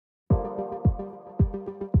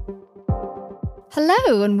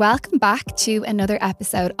Hello and welcome back to another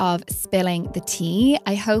episode of Spilling the Tea.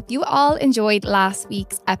 I hope you all enjoyed last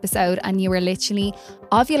week's episode and you were literally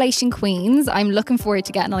ovulation queens. I'm looking forward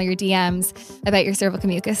to getting all your DMs about your cervical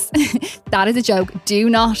mucus. That is a joke. Do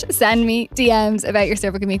not send me DMs about your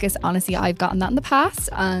cervical mucus. Honestly, I've gotten that in the past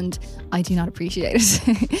and I do not appreciate it.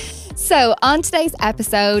 So on today's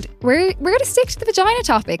episode, we're going to stick to the vagina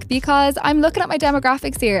topic because I'm looking at my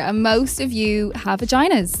demographics here and most of you have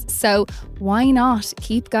vaginas. So why not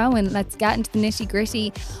keep going? Let's get into the nitty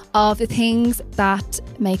gritty of the things that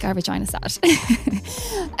make our vagina sad.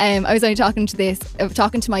 I was only talking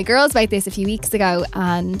to my girls about this a few weeks ago,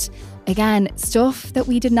 and again, stuff that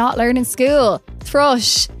we did not learn in school.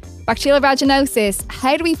 Thrush, bacterial vaginosis,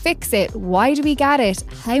 how do we fix it? Why do we get it?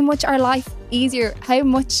 How much easier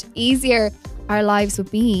our lives would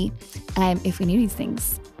be if we knew these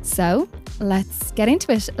things. So let's get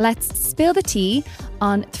into it. Let's spill the tea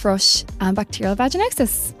on thrush and bacterial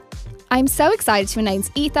vaginosis. I'm so excited to announce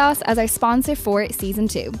Ethos as our sponsor for season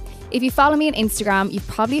 2. If you follow me on Instagram, you've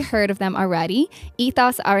probably heard of them already.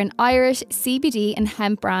 Ethos are an Irish CBD and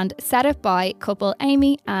hemp brand set up by couple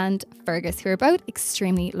Amy and Fergus, who are both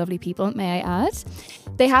extremely lovely people, may I add.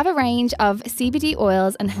 They have a range of CBD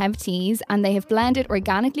oils and hemp teas, and they have blended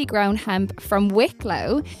organically grown hemp from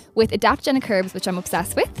Wicklow with adaptogenic herbs, which I'm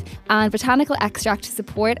obsessed with, and botanical extract to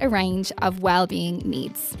support a range of well-being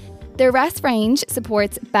needs. Their rest range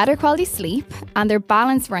supports better quality sleep, and their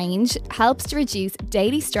balance range helps to reduce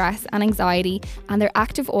daily stress and anxiety, and their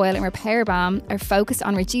active oil and repair balm are focused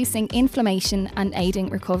on reducing inflammation and aiding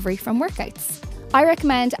recovery from workouts. I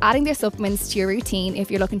recommend adding their supplements to your routine if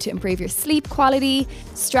you're looking to improve your sleep quality,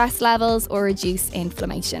 stress levels, or reduce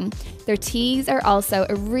inflammation. Their teas are also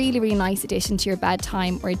a really nice addition to your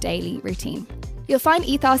bedtime or daily routine. You'll find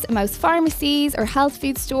Ethos in most pharmacies or health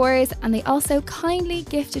food stores, and they also kindly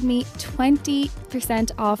gifted me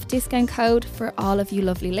 20% off discount code for all of you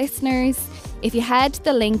lovely listeners. If you head to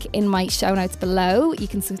the link in my show notes below, you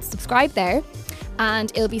can subscribe there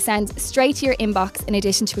and it'll be sent straight to your inbox in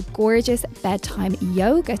addition to a gorgeous bedtime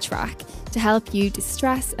yoga track to help you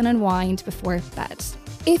distress and unwind before bed.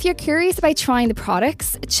 If you're curious about trying the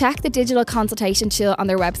products, check the digital consultation tool on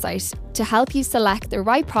their website to help you select the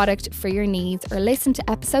right product for your needs, or listen to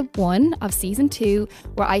episode 1 of season 2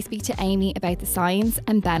 where I speak to Amy about the science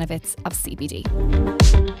and benefits of CBD.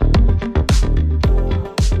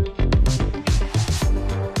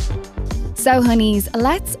 So honeys,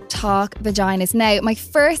 let's talk vaginas. Now, my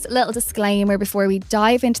first little disclaimer before we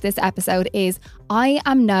dive into this episode is I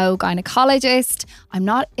am no gynecologist. I'm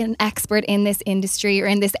not an expert in this industry, or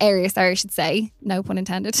in this area, sorry, I should say. No pun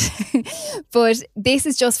intended. But this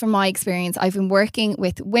is just from my experience. I've been working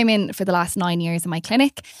with women for the last 9 years in my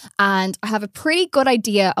clinic, and I have a pretty good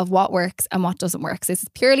idea of what works and what doesn't work. So this is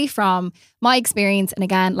purely from my experience, and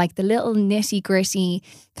again, like the little nitty gritty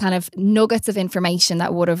kind of nuggets of information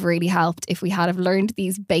that would have really helped if we had have learned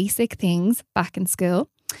these basic things back in school.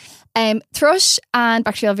 Thrush and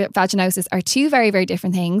bacterial vaginosis are two very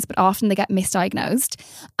different things, but often they get misdiagnosed.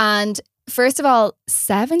 And first of all,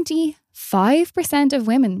 75% of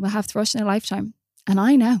women will have thrush in their lifetime. And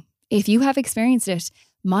I know, if you have experienced it,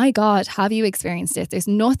 my God, have you experienced it? There's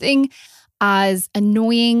nothing as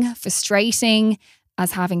annoying, frustrating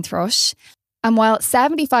as having thrush. And while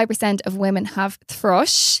 75% of women have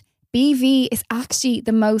thrush, BV is actually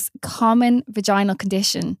the most common vaginal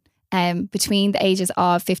condition between the ages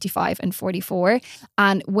of 55 and 44.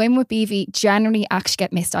 And women with BV generally actually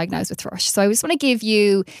get misdiagnosed with thrush. So I just want to give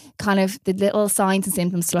you kind of the little signs and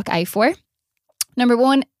symptoms to look out for. Number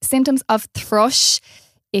 1, symptoms of thrush.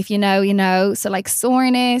 If you know, you know. So like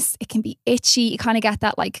soreness, it can be itchy. You kind of get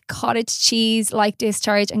that like cottage cheese like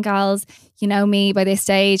discharge. And gals, you know me by this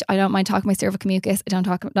stage, I don't mind talking about cervical mucus. I don't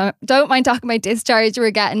mind talking about discharge.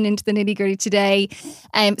 We're getting into the nitty gritty today.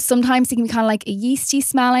 Sometimes it can be kind of like a yeasty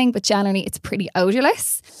smelling, but generally it's pretty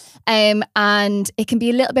odorless. And it can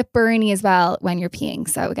be a little bit burny as well when you're peeing.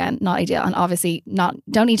 So again, not ideal. And obviously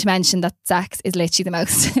don't need to mention that sex is literally the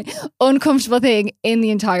most uncomfortable thing in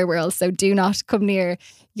the entire world. So do not come near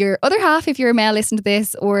your other half if you're a male listening to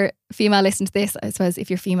this, or female listening to this. I suppose if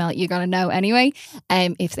you're female, you're going to know anyway.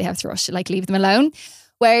 If they have thrush, like leave them alone.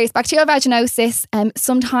 Whereas bacterial vaginosis,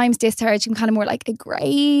 sometimes discharge can kind of more like a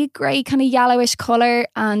grey kind of yellowish colour,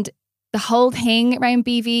 and the whole thing around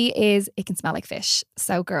BV is it can smell like fish.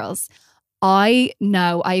 So girls, I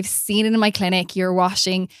know, I've seen it in my clinic. You're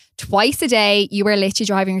washing twice a day. You are literally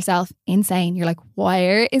driving yourself insane. You're like,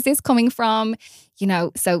 where is this coming from? You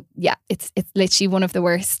know, so yeah, it's literally one of the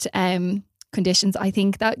worst conditions I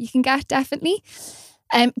think that you can get, definitely.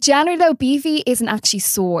 Generally though, BV isn't actually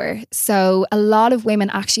sore. So a lot of women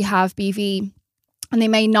actually have BV and they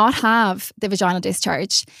may not have the vaginal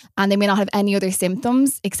discharge, and they may not have any other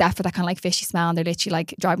symptoms except for that kind of like fishy smell, and they're literally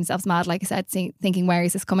like driving themselves mad, like I said, thinking, where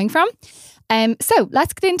is this coming from? So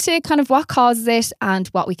let's get into kind of what causes it and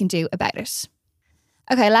what we can do about it.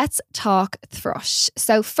 Okay, let's talk thrush.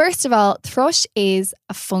 So first of all, thrush is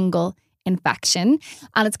a fungal infection,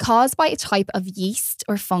 and it's caused by a type of yeast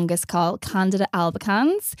or fungus called Candida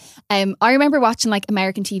albicans. I remember watching like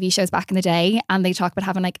American TV shows back in the day, and they talk about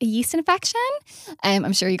having like a yeast infection.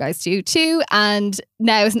 I'm sure you guys do too. And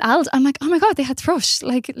now as an adult, I'm like, oh my God, they had thrush,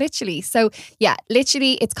 like literally. So yeah,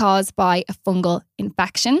 literally it's caused by a fungal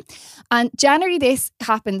infection. And generally this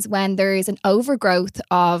happens when there is an overgrowth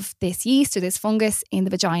of this yeast or this fungus in the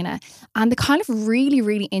vagina. And the kind of really,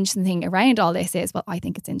 really interesting thing around all this is, well, I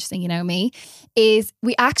think it's interesting, you know me, is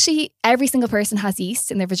we actually, every single person has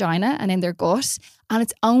yeast in their vagina and in their gut, and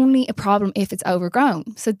it's only a problem if it's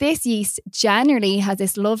overgrown. So this yeast generally has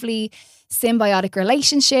this lovely symbiotic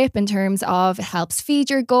relationship in terms of it helps feed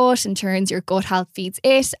your gut, in turns your gut health feeds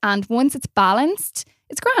it, and once it's balanced,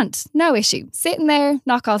 it's grand, no issue. Sitting there,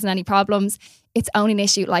 not causing any problems. It's only an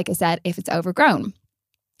issue, like I said, if it's overgrown.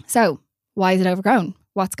 So why is it overgrown?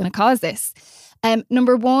 What's going to cause this?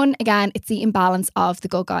 Number one, again, it's the imbalance of the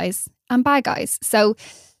good guys and bad guys. So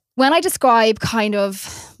when I describe kind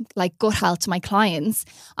of like gut health to my clients,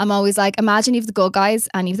 I'm always like, imagine you have the good guys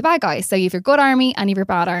and you have the bad guys. So you have your good army and you have your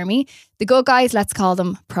bad army. The good guys, let's call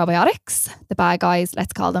them probiotics. The bad guys,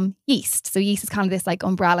 let's call them yeast. So yeast is kind of this like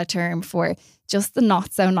umbrella term for just the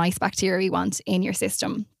not so nice bacteria you want in your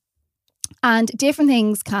system. And different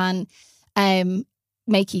things can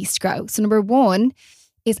make yeast grow. So number one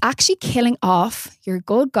is actually killing off your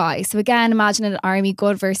good guys. So again, imagine an army,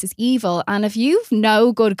 good versus evil. And if you've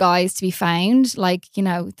no good guys to be found, like, you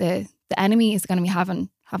know, the enemy is going to be having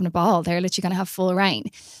a ball. They're literally going to have full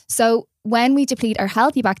reign. So when we deplete our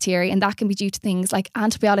healthy bacteria, and that can be due to things like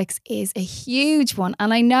antibiotics is a huge one.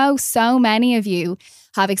 And I know so many of you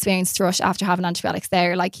have experienced thrush after having antibiotics.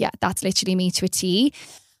 They're like, yeah, that's literally me to a T.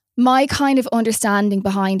 My kind of understanding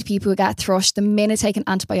behind people who get thrush the minute take an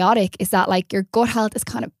antibiotic is that like your gut health is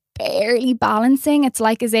kind of barely balancing. It's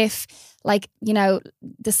like as if like, you know,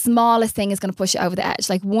 the smallest thing is going to push it over the edge.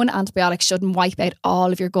 Like one antibiotic shouldn't wipe out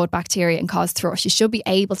all of your good bacteria and cause thrush. You should be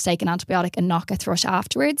able to take an antibiotic and not get thrush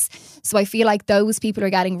afterwards. So I feel like those people who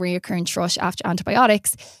are getting reoccurring thrush after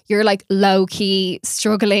antibiotics, you're like low key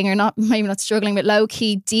struggling, or not, maybe not struggling, but low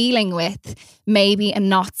key dealing with maybe a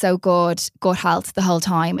not so good gut health the whole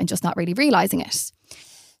time and just not really realizing it.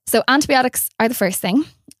 So antibiotics are the first thing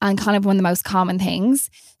and kind of one of the most common things.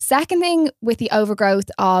 Second thing with the overgrowth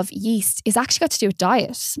of yeast is actually got to do with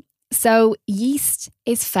diet. So yeast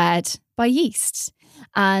is fed by yeast.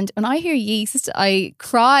 And when I hear yeast, I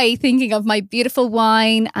cry thinking of my beautiful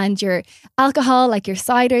wine and your alcohol, like your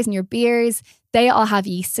ciders and your beers. They all have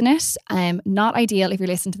yeast in it. Not ideal if you're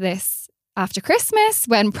listening to this after Christmas,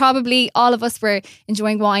 when probably all of us were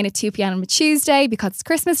enjoying wine at 2 p.m. on a Tuesday because it's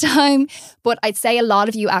Christmas time. But I'd say a lot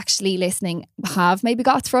of you actually listening have maybe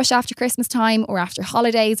got thrush after Christmas time or after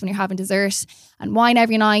holidays when you're having dessert and wine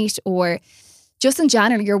every night, or just in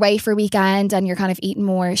general, you're away for a weekend and you're kind of eating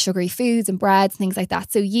more sugary foods and breads and things like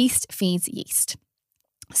that. So yeast feeds yeast.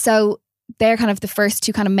 So they're kind of the first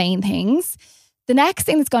two kind of main things. The next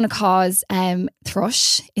thing that's going to cause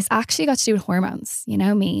thrush is actually got to do with hormones. You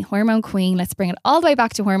know me, hormone queen. Let's bring it all the way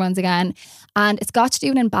back to hormones again. And it's got to do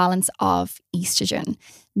with an imbalance of estrogen.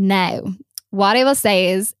 Now, what I will say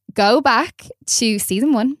is go back to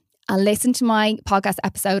season 1 and listen to my podcast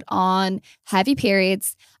episode on heavy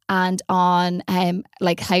periods and on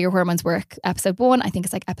like how your hormones work. Episode 1, I think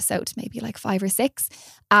it's like episode maybe like 5 or 6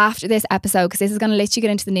 after this episode, because this is going to let you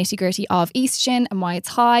get into the nitty gritty of estrogen and why it's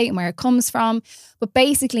high and where it comes from. But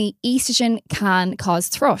basically estrogen can cause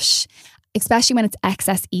thrush, especially when it's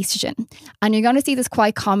excess estrogen. And you're going to see this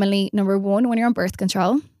quite commonly, number 1, when you're on birth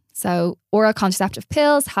control. So oral contraceptive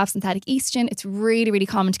pills have synthetic estrogen. It's really, really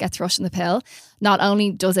common to get thrush in the pill. Not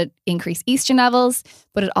only does it increase estrogen levels,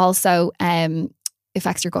 but it also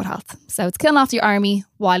affects your gut health. So it's killing off your army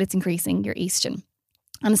while it's increasing your estrogen.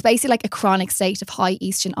 And it's basically like a chronic state of high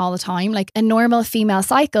estrogen all the time. Like a normal female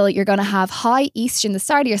cycle, you're going to have high estrogen the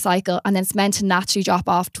start of your cycle, and then it's meant to naturally drop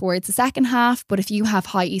off towards the second half. But if you have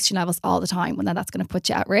high estrogen levels all the time, well, then that's going to put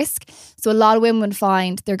you at risk. So a lot of women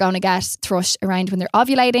find they're going to get thrush around when they're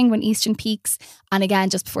ovulating, when estrogen peaks, and again,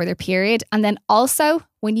 just before their period. And then also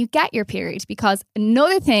when you get your period, because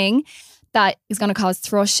another thing that is going to cause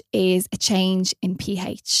thrush is a change in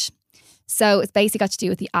pH. So it's basically got to do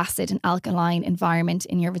with the acid and alkaline environment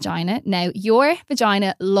in your vagina. Now, your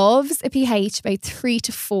vagina loves a pH about 3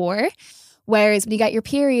 to 4, Whereas when you get your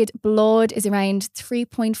period, blood is around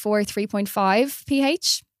 3.4, 3.5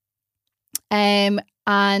 pH.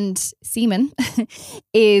 And semen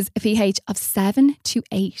is a pH of 7 to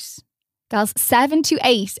 8. Girls, 7 to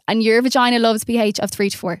 8. And your vagina loves pH of 3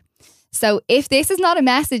 to 4. So if this is not a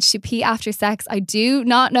message to pee after sex, I do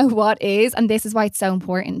not know what is. And this is why it's so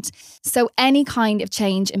important. So any kind of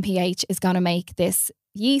change in pH is going to make this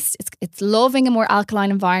yeast, it's loving a more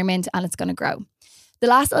alkaline environment, and it's going to grow. The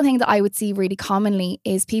last little thing that I would see really commonly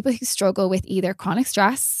is people who struggle with either chronic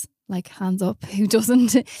stress, like hands up, who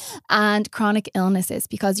doesn't, and chronic illnesses,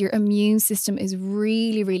 because your immune system is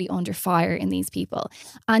really, really under fire in these people.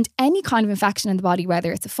 And any kind of infection in the body,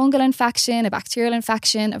 whether it's a fungal infection, a bacterial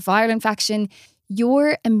infection, a viral infection,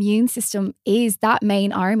 your immune system is that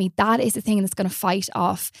main army. That is the thing that's going to fight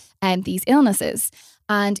off these illnesses.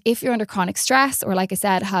 And if you're under chronic stress, or like I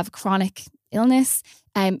said, have chronic illness,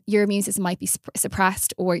 your immune system might be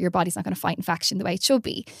suppressed, or your body's not going to fight infection the way it should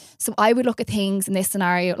be. So I would look at things in this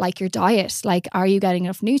scenario like your diet. Like, are you getting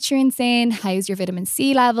enough nutrients in? How's your vitamin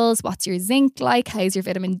C levels? What's your zinc like? How's your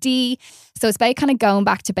vitamin D? So it's about kind of going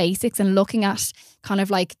back to basics and looking at kind of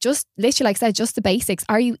like just literally, like I said, just the basics.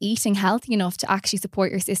 Are you eating healthy enough to actually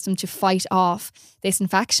support your system to fight off this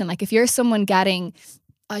infection? Like if you're someone getting,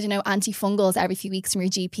 I don't know, antifungals every few weeks from your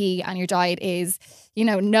GP, and your diet is, you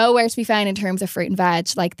know, nowhere to be found in terms of fruit and veg,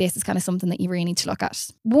 like this is kind of something that you really need to look at.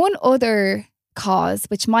 One other cause,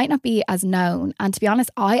 which might not be as known, and to be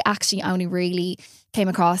honest, I actually only really came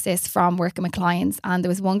across this from working with clients, and there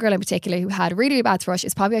was one girl in particular who had really, really bad thrush.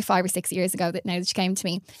 It's probably about 5 or 6 years ago that now that she came to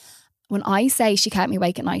me. When I say she kept me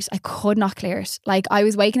awake at night, I could not clear it. Like I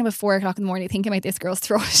was waking up at 4 o'clock in the morning thinking about this girl's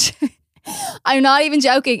thrush. I'm not even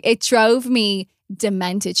joking. It drove me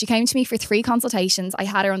demented. She came to me for 3 consultations. I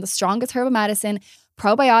had her on the strongest herbal medicine,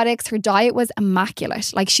 probiotics. Her diet was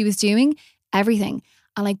immaculate. Like she was doing everything.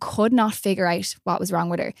 And I could not figure out what was wrong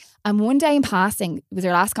with her. And one day in passing, it was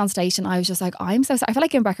her last consultation, I was just like, I'm so sorry. I felt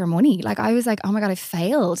like giving back her money. Like I was like, oh my God, I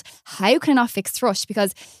failed. How can I not fix thrush?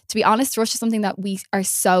 Because to be honest, thrush is something that we are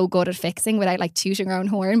so good at fixing without like tooting our own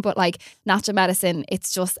horn. But like natural medicine,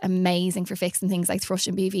 it's just amazing for fixing things like thrush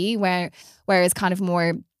and BV, whereas kind of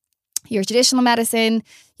more your traditional medicine,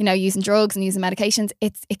 you know, using drugs and using medications,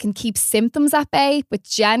 it can keep symptoms at bay, but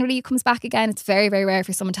generally it comes back again. It's very, very rare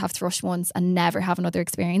for someone to have thrush once and never have another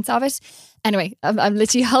experience of it. Anyway, I'm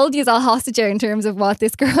literally holding you all hostage here in terms of what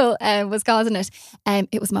this girl was causing it.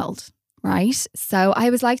 It was mold, right? So I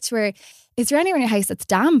was like to her, is there anywhere in your house that's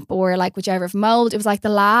damp, or like would you ever have mold? It was like the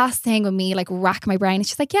last thing with me, like rack my brain. And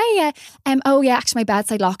she's like, yeah. Oh yeah, actually my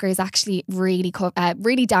bedside locker is actually really damp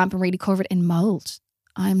and really covered in mold.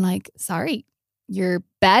 I'm like, sorry, your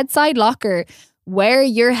bedside locker where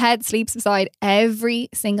your head sleeps beside every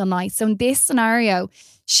single night. So in this scenario,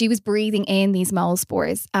 she was breathing in these mold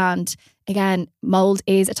spores. And again, mold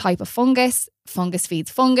is a type of fungus. Fungus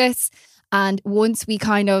feeds fungus. And once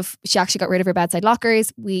she actually got rid of her bedside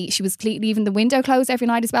lockers, she was leaving the window closed every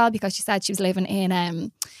night as well, because she said she was living in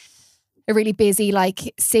a really busy like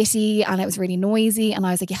city and it was really noisy. And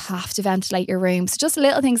I was like, you have to ventilate your room. So just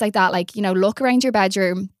little things like that, like, you know, look around your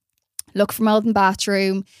bedroom, look for mold in the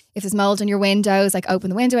bathroom. If there's mold in your windows, like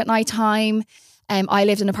open the window at night time. I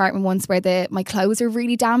lived in an apartment once where my clothes are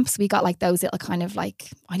really damp. So we got like those little kind of like,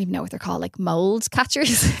 I don't even know what they're called, like mold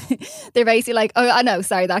catchers. They're basically like, oh, I know,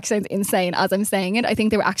 sorry, that sounds insane as I'm saying it. I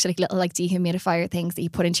think they were actually like little like dehumidifier things that you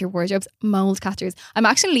put into your wardrobes, mold catchers. I'm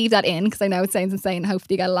actually leave that in because I know it sounds insane.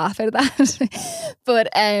 Hopefully you get a laugh out of that. But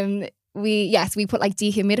we put like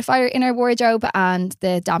dehumidifier in our wardrobe and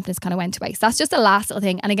the dampness kind of went away. So that's just the last little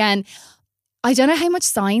thing. And again, I don't know how much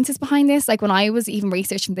science is behind this. Like when I was even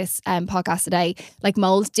researching this podcast today, like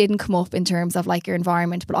mold didn't come up in terms of like your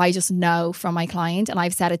environment, but I just know from my client, and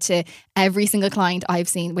I've said it to every single client I've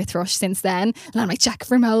seen with thrush since then. And I'm like, check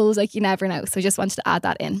for mold, like you never know. So I just wanted to add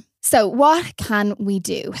that in. So what can we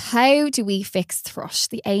do? How do we fix thrush?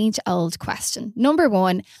 The age-old question. Number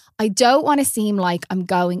one, I don't want to seem like I'm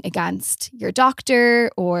going against your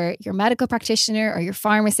doctor or your medical practitioner or your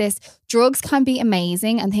pharmacist. Drugs can be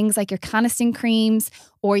amazing, and things like your canesten creams,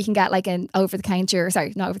 or you can get like an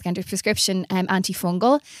prescription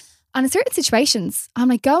antifungal. And in certain situations, I'm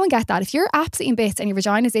like, go and get that. If you're absolutely in bits and your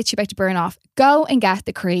vagina is itchy about to burn off, go and get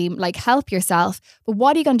the cream, like help yourself. But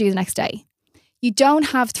what are you going to do the next day? You don't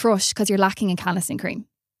have thrush because you're lacking in canesten cream,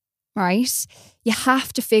 right? You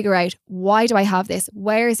have to figure out, why do I have this?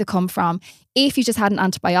 Where does it come from? If you just had an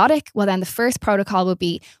antibiotic, well then the first protocol would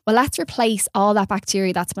be, well, let's replace all that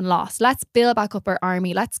bacteria that's been lost. Let's build back up our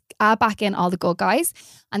army. Let's add back in all the good guys.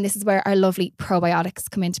 And this is where our lovely probiotics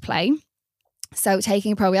come into play. So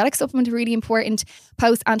taking a probiotic supplement is really important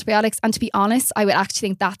post antibiotics. And to be honest, I would actually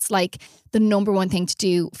think that's like the number one thing to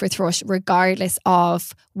do for thrush, regardless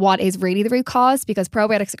of what is really the root cause, because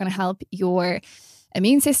probiotics are going to help your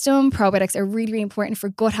immune system. Probiotics are really, really important for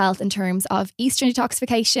gut health in terms of estrogen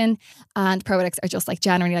detoxification. And probiotics are just like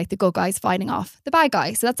generally like the good guys fighting off the bad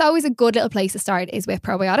guys. So that's always a good little place to start, is with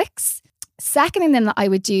probiotics. Second thing then that I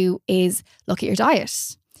would do is look at your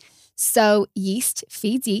diet. So yeast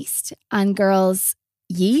feeds yeast, and girls,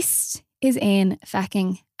 yeast is in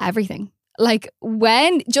fucking everything. Like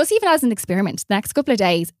when, just even as an experiment, the next couple of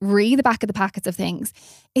days, read the back of the packets of things.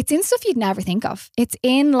 It's in stuff you'd never think of. It's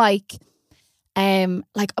in like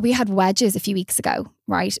we had wedges a few weeks ago,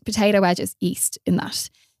 right? Potato wedges, yeast in that.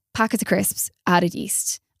 Packets of crisps, added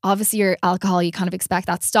yeast. Obviously your alcohol, you kind of expect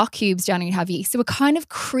that. Stock cubes generally have yeast. So it kind of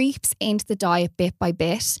creeps into the diet bit by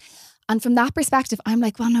bit. And from that perspective, I'm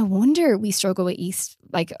like, well, no wonder we struggle with yeast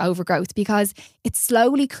like overgrowth, because it's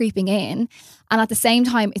slowly creeping in. And at the same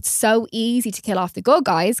time, it's so easy to kill off the good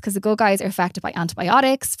guys, because the good guys are affected by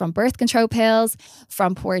antibiotics, from birth control pills,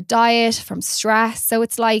 from poor diet, from stress. So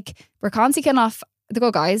it's like we're constantly killing off the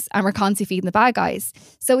good guys and we're constantly feeding the bad guys.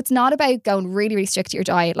 So it's not about going really, really strict to your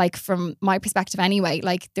diet. Like from my perspective anyway,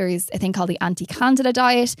 like there is a thing called the anti-candida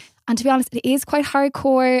diet. And to be honest, it is quite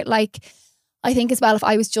hardcore. Like I think as well, if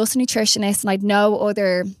I was just a nutritionist and I'd no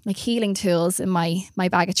other like healing tools in my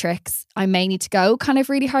bag of tricks, I may need to go kind of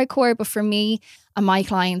really hardcore. But for me and my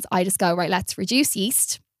clients, I just go, right, let's reduce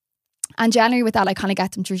yeast. And generally with that, I kind of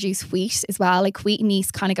get them to reduce wheat as well. Like wheat and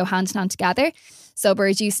yeast kind of go hand in hand together. So by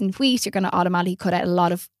reducing wheat, you're going to automatically cut out a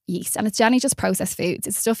lot of yeast. And it's generally just processed foods.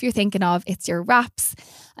 It's stuff you're thinking of. It's your wraps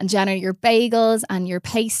and generally your bagels and your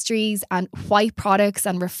pastries and white products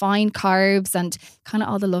and refined carbs and kind of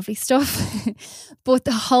all the lovely stuff. But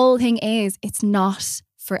the whole thing is, it's not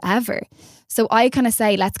forever. So I kind of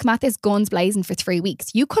say, let's come at this guns blazing for 3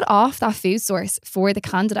 weeks. You cut off that food source for the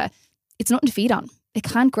candida. It's nothing to feed on. It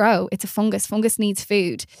can't grow. It's a fungus. Fungus needs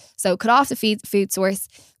food. So cut off the food source.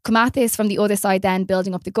 Come at this from the other side then,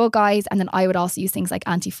 building up the good guys. And then I would also use things like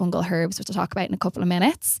antifungal herbs, which I'll talk about in a couple of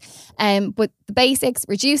minutes. But the basics,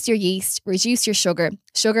 reduce your yeast, reduce your sugar.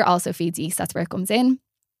 Sugar also feeds yeast. That's where it comes in.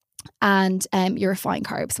 And your refined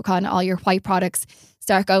carbs. So kind of all your white products,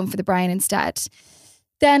 start going for the brown instead.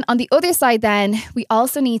 Then on the other side then, we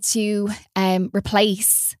also need to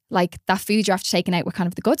replace like that food you're after taking out with kind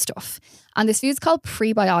of the good stuff. And this food's called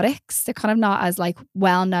prebiotics. They're kind of not as like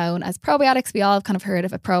well known as probiotics. We all have kind of heard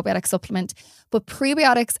of a probiotic supplement, but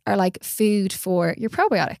prebiotics are like food for your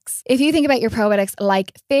probiotics. If you think about your probiotics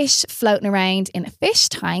like fish floating around in a fish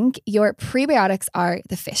tank, your prebiotics are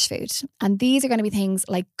the fish food. And these are going to be things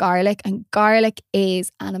like garlic, and garlic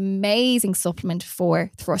is an amazing supplement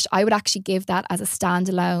for thrush. I would actually give that as a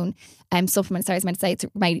standalone supplement. Sorry, I was meant to say it's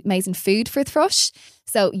amazing food for thrush.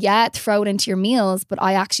 So yeah, throw it into your meals, but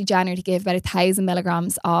I actually generally give about 1,000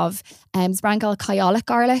 milligrams of it's a brand called Kyolic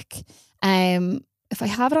garlic. If I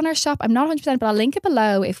have it on our shop, I'm not 100%, but I'll link it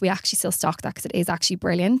below if we actually still stock that, because it is actually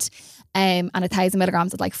brilliant. And 1,000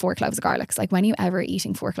 milligrams of like 4 cloves of garlic. It's like, when are you ever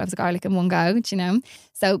eating 4 cloves of garlic in one go? Do you know?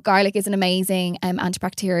 So garlic is an amazing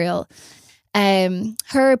antibacterial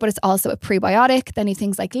herb, but it's also a prebiotic. Then you have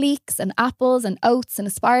things like leeks and apples and oats and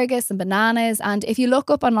asparagus and bananas. And if you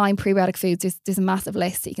look up online prebiotic foods, there's a massive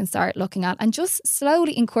list that you can start looking at and just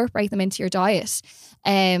slowly incorporate them into your diet.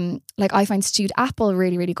 Like I find stewed apple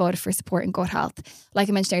really, really good for supporting gut health. Like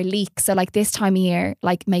I mentioned, leeks. So like this time of year,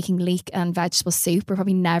 like making leek and vegetable soup, we're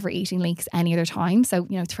probably never eating leeks any other time. So,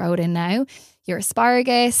 you know, throw it in now. Your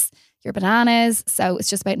asparagus, your bananas. So it's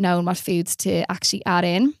just about knowing what foods to actually add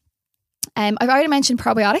in. I've already mentioned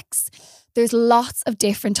probiotics. There's lots of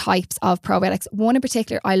different types of probiotics. One in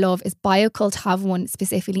particular I love is Biokult, have one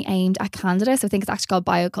specifically aimed at Candida. So I think it's actually called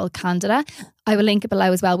Biokult Candida. I will link it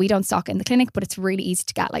below as well. We don't stock it in the clinic, but it's really easy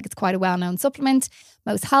to get. Like it's quite a well-known supplement.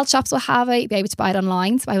 Most health shops will have it. You'll be able to buy it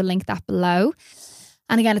online. So I will link that below.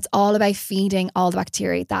 And again, it's all about feeding all the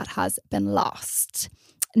bacteria that has been lost.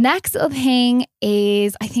 Next little thing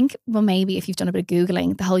is, I think, well, maybe if you've done a bit of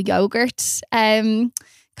Googling, the whole yogurt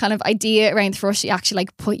kind of idea around thrush. You actually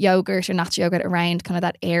like put yogurt or natural yogurt around kind of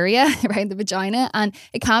that area around the vagina, and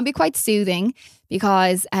it can be quite soothing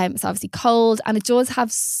because it's obviously cold, and it does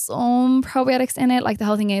have some probiotics in it. Like the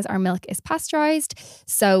whole thing is, our milk is pasteurized,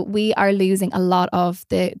 so we are losing a lot of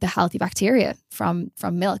the healthy bacteria from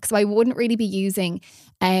milk. So I wouldn't really be using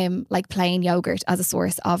like plain yogurt as a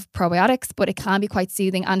source of probiotics, but it can be quite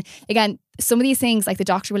soothing. And again, some of these things, like the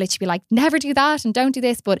doctor will literally be like, never do that and don't do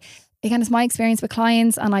this, but again, it's my experience with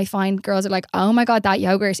clients, and I find girls are like, oh my God, that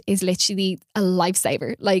yogurt is literally a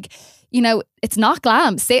lifesaver. Like, you know, it's not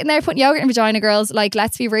glam. Sitting there putting yogurt in vagina, girls, like,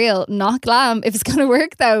 let's be real, not glam. If it's going to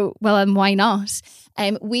work though, well, then why not?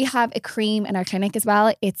 We have a cream in our clinic as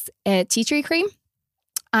well. It's a tea tree cream.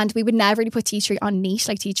 And we would never really put tea tree on niche.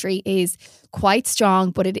 Like, tea tree is quite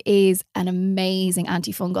strong, but it is an amazing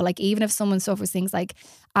antifungal. Like, even if someone suffers things like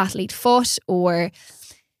athlete foot or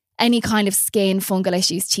any kind of skin fungal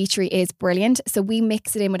issues, tea tree is brilliant. So we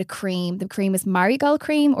mix it in with a cream. The cream is marigold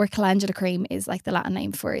cream, or calendula cream is like the Latin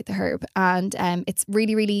name for the herb. And it's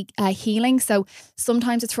really, really healing. So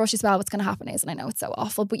sometimes with thrush as well, what's going to happen is, and I know it's so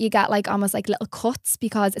awful, but you get like almost like little cuts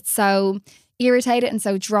because it's so irritated and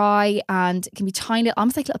so dry, and it can be tiny,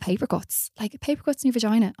 almost like little paper cuts in your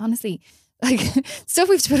vagina, honestly. Like, stuff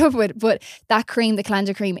we've put up with. But that cream, the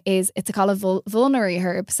calendula cream, it's called a vulnerary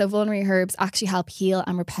herb. So vulnerary herbs actually help heal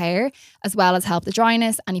and repair, as well as help the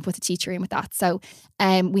dryness, and you put the tea tree in with that. So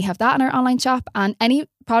we have that in our online shop, and any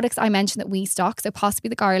products I mentioned that we stock, so possibly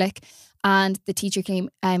the garlic and the tea tree cream,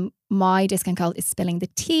 my discount code is Spilling the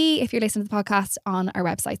Tea if you're listening to the podcast on our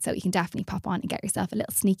website. So you can definitely pop on and get yourself a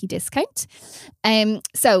little sneaky discount.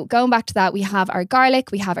 So going back to that, we have our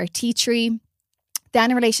garlic, we have our tea tree. Then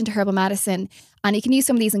in relation to herbal medicine, and you can use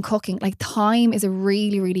some of these in cooking, like thyme is a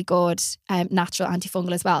really, really good natural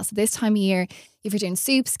antifungal as well. So this time of year, if you're doing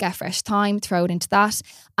soups, get fresh thyme, throw it into that,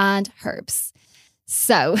 and herbs.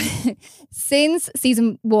 So since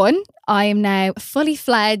season 1, I am now a fully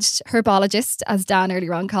fledged herbologist, as Dan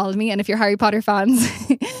earlier on called me. And if you're Harry Potter fans,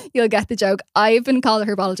 you'll get the joke. I've been called a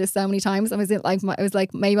herbologist so many times. I was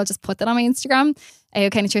like, maybe I'll just put that on my Instagram,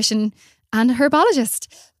 AOK Nutrition and herbologist.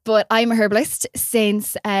 But I'm a herbalist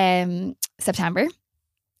since September.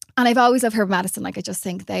 And I've always loved herbal medicine. Like, I just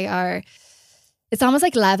think it's almost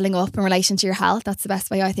like leveling up in relation to your health. That's the best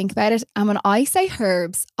way I think about it. And when I say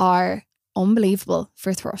herbs are unbelievable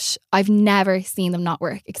for thrush, I've never seen them not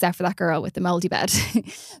work, except for that girl with the moldy bed.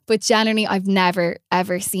 But generally, I've never,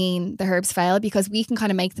 ever seen the herbs fail, because we can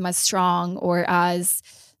kind of make them as strong, or as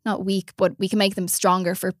not weak, but we can make them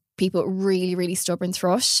stronger for people with really, really stubborn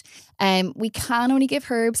thrush. We can only give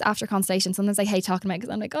herbs after consultation. Sometimes I hate talking about it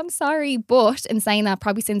because I'm like, I'm sorry. But in saying that,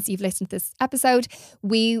 probably since you've listened to this episode,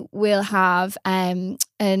 we will have an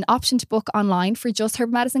option to book online for just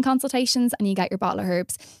herbal medicine consultations, and you get your bottle of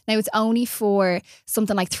herbs. Now, it's only for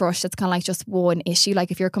something like thrush that's kind of like just one issue.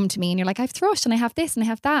 Like, if you're coming to me and you're like, I've thrush and I have this and I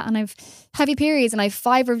have that and I've heavy periods and I have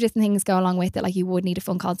 5 other different things go along with it, like, you would need a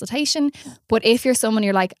full consultation. But if you're someone,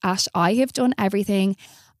 you're like, Ash, I have done everything.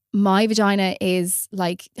 My vagina is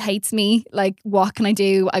like, hates me. Like, what can I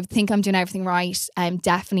do? I think I'm doing everything right.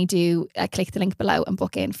 Definitely do click the link below and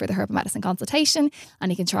book in for the herbal medicine consultation,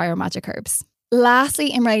 and you can try our magic herbs.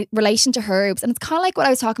 Lastly, in relation to herbs, and it's kind of like what I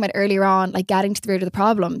was talking about earlier on, like getting to the root of the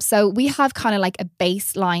problem. So we have kind of like a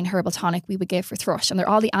baseline herbal tonic we would give for thrush, and they're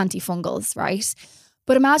all the antifungals, right?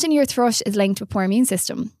 But imagine your thrush is linked with poor immune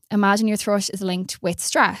system. Imagine your thrush is linked with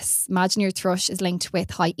stress. Imagine your thrush is linked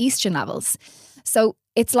with high estrogen levels. So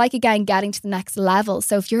it's like, again, getting to the next level.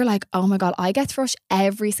 So if you're like, oh my God, I get thrush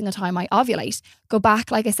every single time I ovulate, go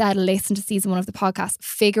back, like I said, listen to season 1 of the podcast,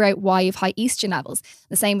 figure out why you have high estrogen levels.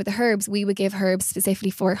 The same with the herbs. We would give herbs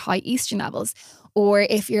specifically for high estrogen levels. Or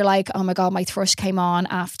if you're like, oh my God, my thrush came on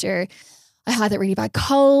after I had that really bad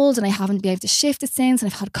cold and I haven't been able to shift it since,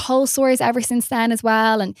 and I've had cold sores ever since then as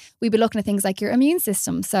well. And we'd be looking at things like your immune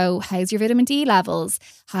system. So how's your vitamin D levels?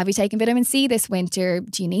 Have you taken vitamin C this winter?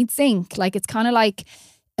 Do you need zinc? Like, it's kind of like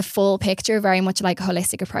a full picture, very much like a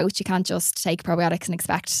holistic approach. You can't just take probiotics and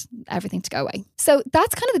expect everything to go away. So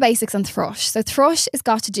that's kind of the basics on thrush. So thrush has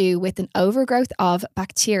got to do with an overgrowth of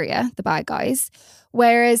bacteria, the bad guys,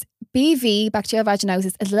 whereas BV, bacterial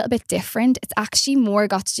vaginosis, is a little bit different. It's actually more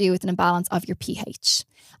got to do with an imbalance of your pH.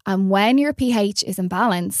 And when your pH is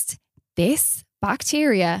imbalanced, this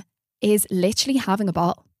bacteria is literally having a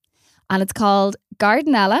ball. And it's called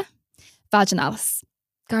Gardnerella vaginalis.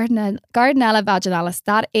 Gardnerella vaginalis.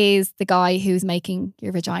 That is the guy who's making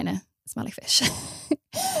your vagina smell like fish.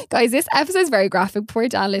 Guys, this episode is very graphic. Poor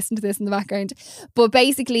Dan listened to this in the background. But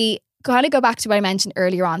basically, kind of go back to what I mentioned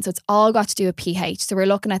earlier on. So it's all got to do with pH. So we're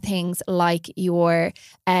looking at things like your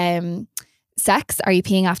sex. Are you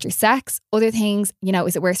peeing after sex? Other things,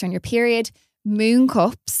 is it worse on your period? Moon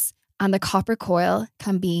cups and the copper coil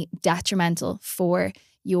can be detrimental for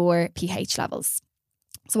your pH levels.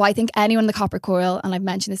 So I think anyone in the copper coil, and I've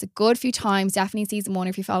mentioned this a good few times, definitely in season 1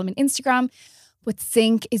 if you follow me on Instagram, but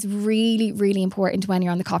zinc is really, really important when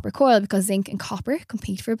you're on the copper coil, because zinc and copper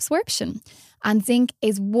compete for absorption. And zinc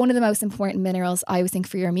is one of the most important minerals, I would think,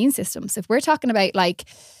 for your immune system. So if we're talking about like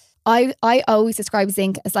I always describe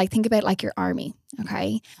zinc as like, think about like your army,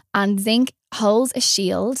 okay? And zinc holds a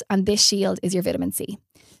shield, and this shield is your vitamin C.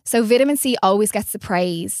 So vitamin C always gets the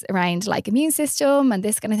praise around like immune system and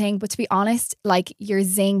this kind of thing. But to be honest, like your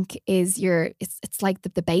zinc is it's like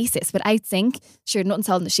the basis. Without zinc, sure, nothing's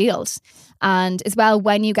holding the shield. And as well,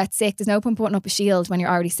 when you get sick, there's no point putting up a shield when you're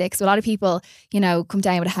already sick. So a lot of people, come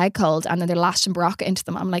down with a head cold and then they're lashing Barocca into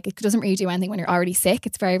them. I'm like, it doesn't really do anything when you're already sick.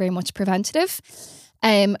 It's very, very much preventative.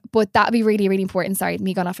 But that'd be really, really important. Sorry,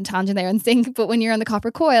 me going off on tangent there on zinc. But when you're on the copper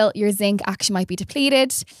coil, your zinc actually might be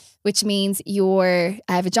depleted, which means your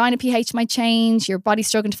vagina pH might change, your body's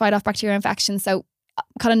struggling to fight off bacterial infections. So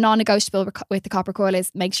kind of non-negotiable with the copper coil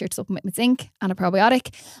is make sure to supplement with zinc and a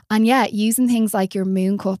probiotic. And yeah, using things like your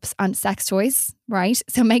moon cups and sex toys, right?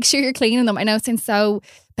 So make sure you're cleaning them. I know it sounds so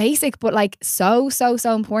basic, but like so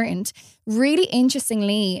important. Really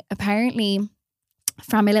interestingly, apparently,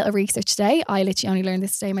 from my little research today, I literally only learned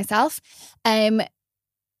this today myself,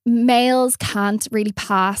 males can't really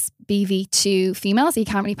pass BV to females. So you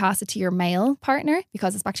can't really pass it to your male partner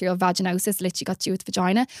because it's bacterial vaginosis, literally got to do with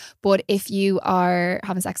vagina. But if you are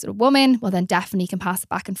having sex with a woman, well then definitely you can pass it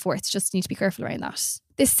back and forth. Just need to be careful around that.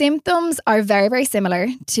 The symptoms are very, very similar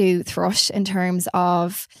to thrush in terms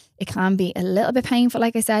of it can be a little bit painful,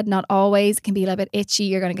 like I said, not always. It can be a little bit itchy.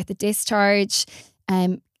 You're going to get the discharge.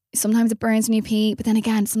 Sometimes it burns when you pee, but then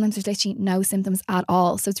again, sometimes there's literally no symptoms at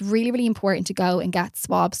all. So it's really, really important to go and get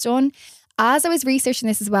swabs done. As I was researching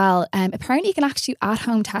this as well, apparently you can actually do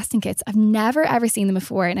at-home testing kits. I've never ever seen them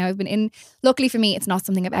before. Now luckily for me, it's not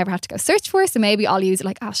something I've ever had to go search for. So maybe I'll use it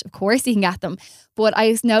like, Ash, of course you can get them. But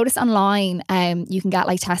I noticed online, you can get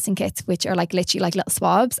like testing kits, which are like literally like little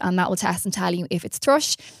swabs, and that will test and tell you if it's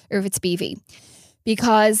thrush or if it's BV.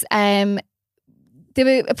 Because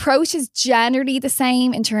the approach is generally the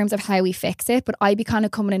same in terms of how we fix it, but I'd be kind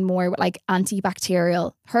of coming in more with like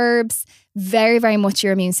antibacterial herbs, very, very much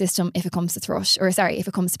your immune system if it comes to if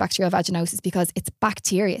it comes to bacterial vaginosis, because it's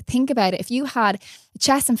bacteria. Think about it. If you had a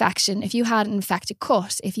chest infection, if you had an infected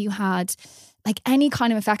cut, if you had like any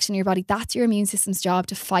kind of infection in your body, that's your immune system's job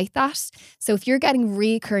to fight that. So if you're getting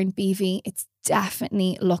recurrent BV, it's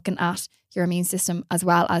definitely looking at your immune system as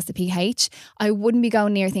well as the pH. I wouldn't be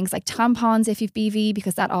going near things like tampons if you've BV,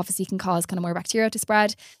 because that obviously can cause kind of more bacteria to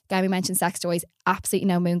spread. Again, we mentioned sex toys, absolutely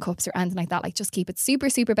no moon cups or anything like that. Like just keep it super,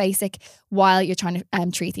 super basic while you're trying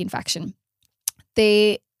to treat the infection.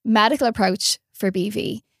 The medical approach for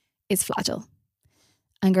BV is Flagyl.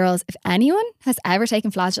 And girls, if anyone has ever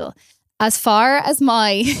taken Flagyl, as far as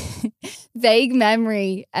my vague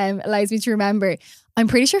memory allows me to remember, I'm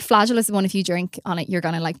pretty sure Flagyl is the one, if you drink on it, you're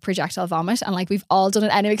going to like projectile vomit. And like we've all done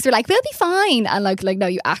it anyway because we're like, we'll be fine. And like no,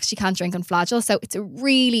 you actually can't drink on Flagyl. So it's a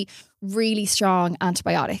really, really strong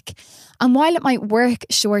antibiotic. And while it might work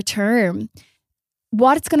short term,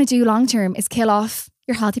 what it's going to do long term is kill off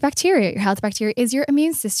your healthy bacteria. Your healthy bacteria is your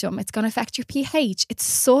immune system. It's going to affect your pH. It's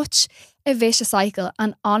such a vicious cycle.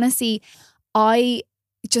 And honestly, I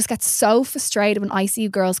just get so frustrated when I see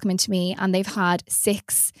girls come into me and they've had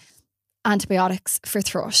 6 antibiotics for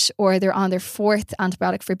thrush, or they're on their 4th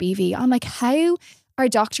antibiotic for BV. I'm like, how are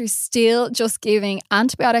doctors still just giving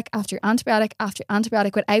antibiotic after antibiotic after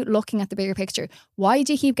antibiotic without looking at the bigger picture? Why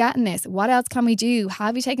do you keep getting this? What else can we do?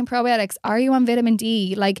 Have you taken probiotics? Are you on vitamin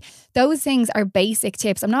D? Like those things are basic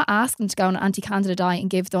tips. I'm not asking them to go on an anti-candida diet and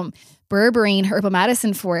give them berberine herbal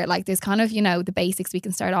medicine for it. Like there's kind of, the basics we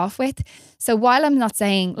can start off with. So while I'm not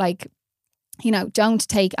saying like, don't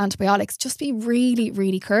take antibiotics, just be really,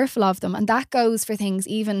 really careful of them. And that goes for things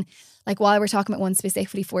even like while we're talking about one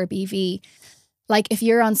specifically for BV, like if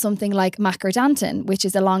you're on something like macrodantin, which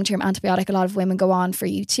is a long-term antibiotic a lot of women go on for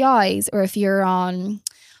UTIs, or if you're on,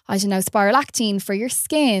 spirolactine for your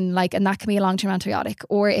skin, and that can be a long-term antibiotic,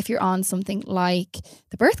 or if you're on something like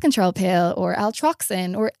the birth control pill or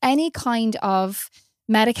L-troxin or any kind of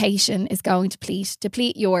medication is going to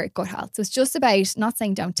deplete your gut health. So it's just about not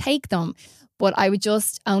saying don't take them, but I would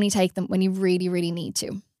just only take them when you really, really need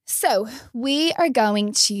to. So we are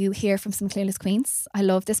going to hear from some clueless queens. I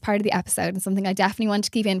love this part of the episode and something I definitely want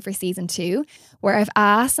to keep in for season 2, where I've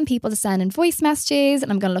asked some people to send in voice messages,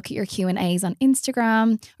 and I'm going to look at your Q&As on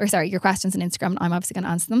Instagram, your questions on Instagram, and I'm obviously going to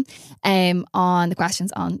answer them on the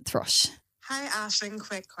questions on Thrush. Hi, Aisling.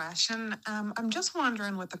 Quick question. I'm just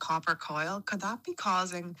wondering with the copper coil, could that be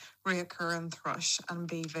causing reoccurring thrush and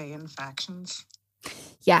BV infections?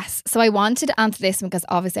 Yes. So I wanted to answer this one because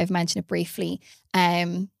obviously I've mentioned it briefly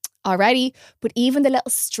already, but even the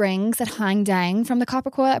little strings that hang down from the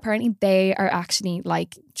copper coil, apparently they are actually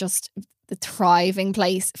like just the thriving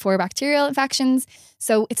place for bacterial infections.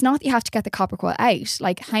 So it's not that you have to get the copper coil out.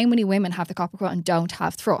 Like how many women have the copper coil and don't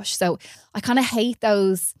have thrush? So I kind of hate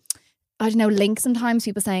those I don't know, link sometimes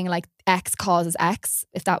people saying like X causes X.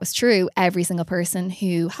 If that was true, every single person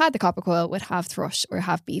who had the copper coil would have thrush or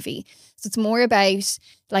have BV. So it's more about,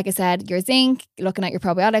 like I said, your zinc, looking at your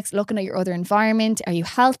probiotics, looking at your other environment. Are you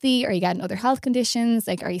healthy? Are you getting other health conditions?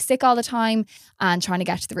 Like, are you sick all the time? And trying to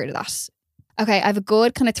get to the root of that. Okay, I have a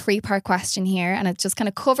good kind of 3-part question here, and it's just kind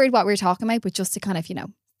of covered what we were talking about, but just to kind of,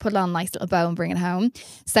 put it on a nice little bow and bring it home.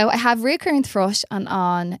 So I have recurrent thrush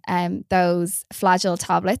on those flagell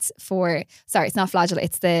tablets it's not flagell,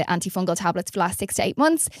 it's the antifungal tablets for the last 6 to 8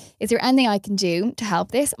 months. Is there anything I can do to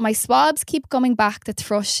help this? My swabs keep coming back. The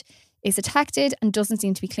thrush is detected and doesn't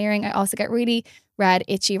seem to be clearing. I also get really red,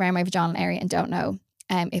 itchy around my vaginal area and don't know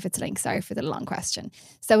if it's linked. Sorry for the long question.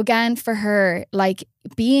 So again, for her, like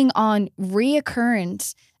being on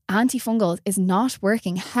reoccurrent antifungals is not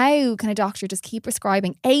working. How can a doctor just keep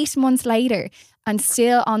prescribing 8 months later and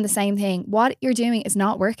still on the same thing? What you're doing is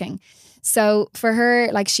not working. So for her,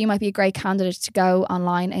 like she might be a great candidate to go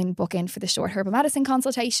online and book in for the short herbal medicine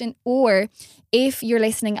consultation. Or if you're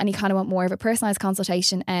listening and you kind of want more of a personalized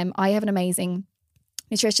consultation, I have an amazing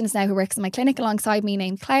nutritionist now who works in my clinic alongside me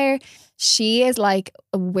named Claire. She is like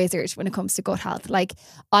a wizard when it comes to gut health. Like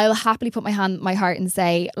I'll happily put my hand on my heart and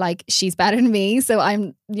say like she's better than me. So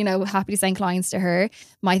I'm, happy to send clients to her.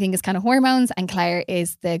 My thing is kind of hormones and Claire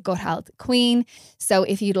is the gut health queen. So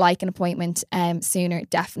if you'd like an appointment sooner,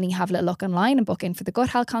 definitely have a little look online and book in for the gut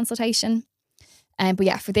health consultation. But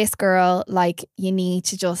yeah, for this girl, like you need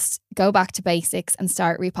to just go back to basics and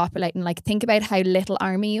start repopulating. Like think about how little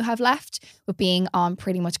army you have left with being on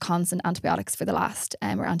pretty much constant antibiotics for the last,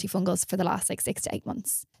 or antifungals for the last like 6 to 8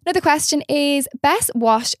 months. Another question is best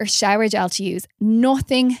wash or shower gel to use.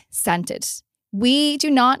 Nothing scented. We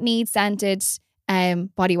do not need scented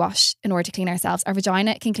body wash in order to clean ourselves. Our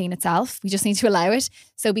vagina can clean itself. We just need to allow it.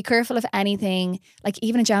 So be careful of anything. Like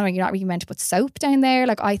even in general, you're not really meant to put soap down there.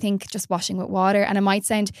 Like I think just washing with water, and it might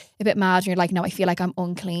sound a bit mad and you're like, no, I feel like I'm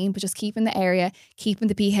unclean, but just keeping the area, keeping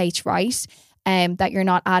the pH right, that you're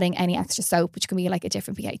not adding any extra soap, which can be like a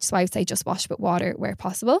different pH. So I would say just wash with water where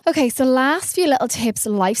possible. Okay, so last few little tips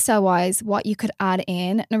lifestyle wise, what you could add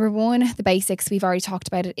in. Number 1, the basics, we've already talked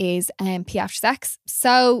about it, is pee after sex.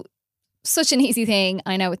 So such an easy thing.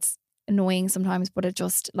 I know it's annoying sometimes, but it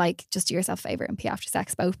just do yourself a favour and pee after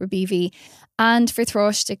sex, both for BV and for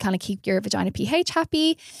thrush, to kind of keep your vagina pH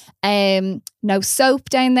happy. No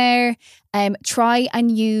soap down there. Try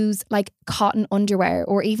and use like cotton underwear,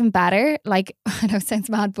 or even better, like I know it sounds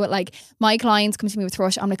mad, but like my clients come to me with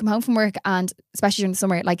thrush. I'm like, come home from work and especially during the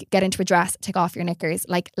summer, like get into a dress, take off your knickers,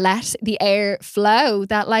 like let the air flow.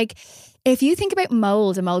 That like, if you think about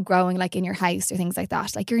mold and mold growing like in your house or things like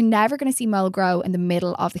that, like you're never going to see mold grow in the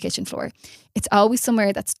middle of the kitchen floor. It's always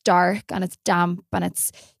somewhere that's dark and it's damp and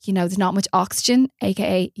it's, there's not much oxygen,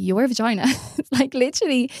 aka your vagina. It's like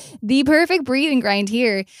literally the perfect breathing ground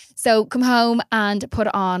here. So come home and put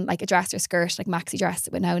on like a dress or skirt, like maxi dress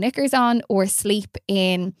with no knickers on, or sleep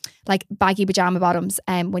in like baggy pajama bottoms.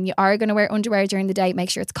 And when you are going to wear underwear during the day, make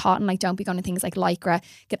sure it's cotton. Like don't be going to things like Lycra.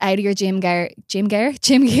 Get out of your gym gear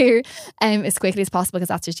as quickly as possible, because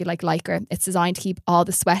that's just like Lycra. It's designed to keep all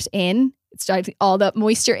the sweat in. It's trying to keep all the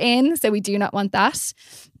moisture in. So we do not want that.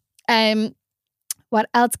 What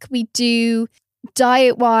else could we do?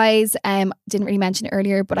 Diet wise, didn't really mention it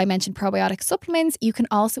earlier, but I mentioned probiotic supplements. You can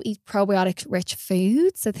also eat probiotic rich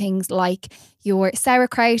foods. So things like your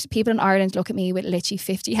sauerkraut. People in Ireland look at me with literally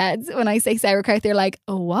 50 heads when I say sauerkraut. They're like,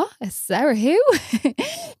 oh, what? A sour who?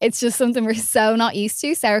 It's just something we're so not used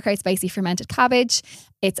to. Sauerkraut's basically fermented cabbage.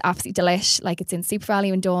 It's absolutely delish. Like it's in Super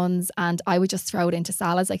Value and Dunn's, and I would just throw it into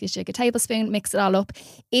salads, like a tablespoon, mix it all up.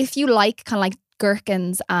 If you like kind of like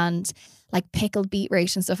gherkins and like pickled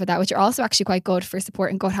beetroot and stuff like that, which are also actually quite good for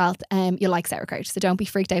supporting gut health, you'll like sauerkraut. So don't be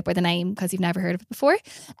freaked out by the name because you've never heard of it before.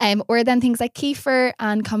 Or then things like kefir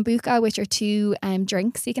and kombucha, which are 2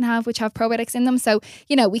 drinks you can have which have probiotics in them. So,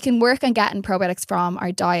 we can work on getting probiotics from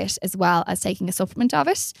our diet as well as taking a supplement of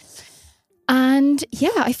it. And yeah,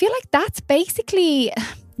 I feel like that's basically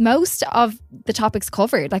most of the topics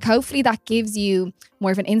covered. Like hopefully that gives you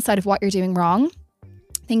more of an insight of what you're doing wrong,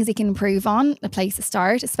 things you can improve on, a place to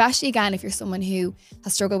start, especially again if you're someone who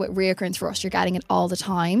has struggled with recurrent thrush, you're getting it all the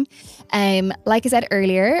time. Like I said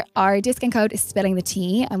earlier, our discount code is Spilling the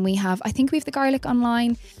Tea, and I think we have the garlic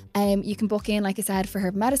online. You can book in, like I said, for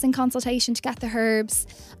herb medicine consultation to get the herbs,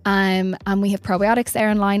 and we have probiotics there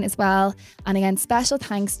online as well. And again, special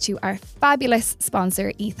thanks to our fabulous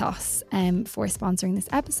sponsor Ethos for sponsoring this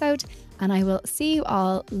episode, and I will see you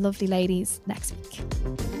all lovely ladies next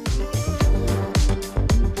week.